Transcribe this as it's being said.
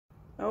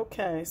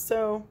Okay,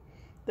 so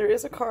there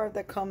is a card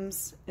that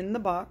comes in the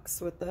box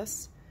with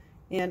this,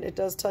 and it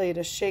does tell you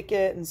to shake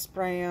it and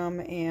spray them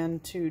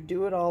and to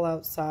do it all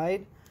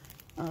outside.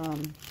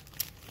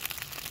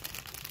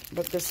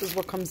 But this is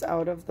what comes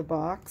out of the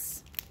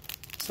box.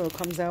 So it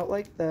comes out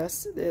like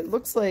this. It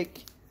looks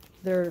like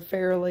they're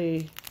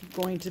fairly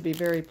going to be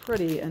very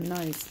pretty and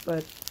nice,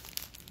 but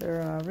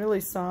they're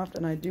really soft,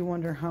 and I do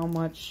wonder how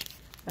much,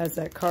 as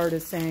that card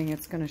is saying,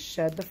 it's going to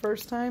shed the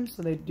first time,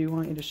 so they do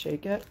want you to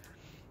shake it.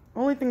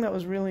 Only thing that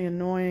was really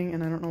annoying,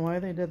 and I don't know why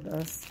they did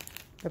this,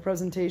 the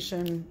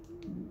presentation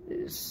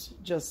is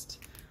just,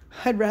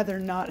 I'd rather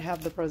not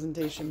have the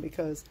presentation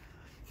because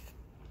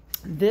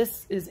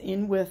this is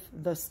in with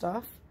the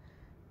stuff,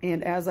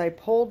 and as I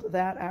pulled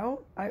that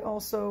out, I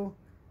also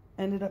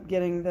ended up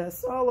getting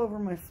this all over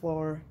my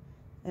floor,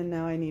 and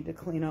now I need to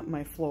clean up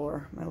my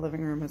floor. My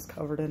living room is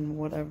covered in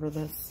whatever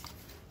this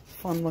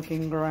fun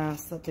looking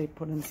grass that they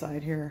put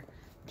inside here.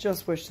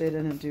 Just wish they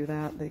didn't do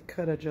that. They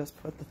could have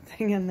just put the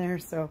thing in there.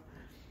 So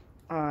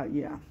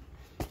yeah,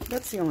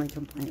 that's the only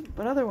complaint,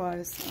 but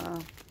otherwise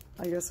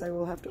I guess I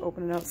will have to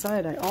open it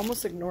outside. I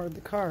almost ignored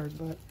the card,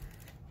 but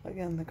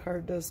again, the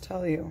card does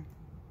tell you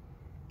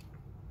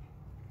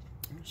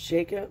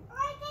shake it,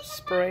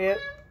 spray it,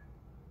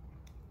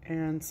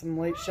 and some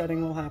light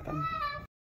shedding will happen.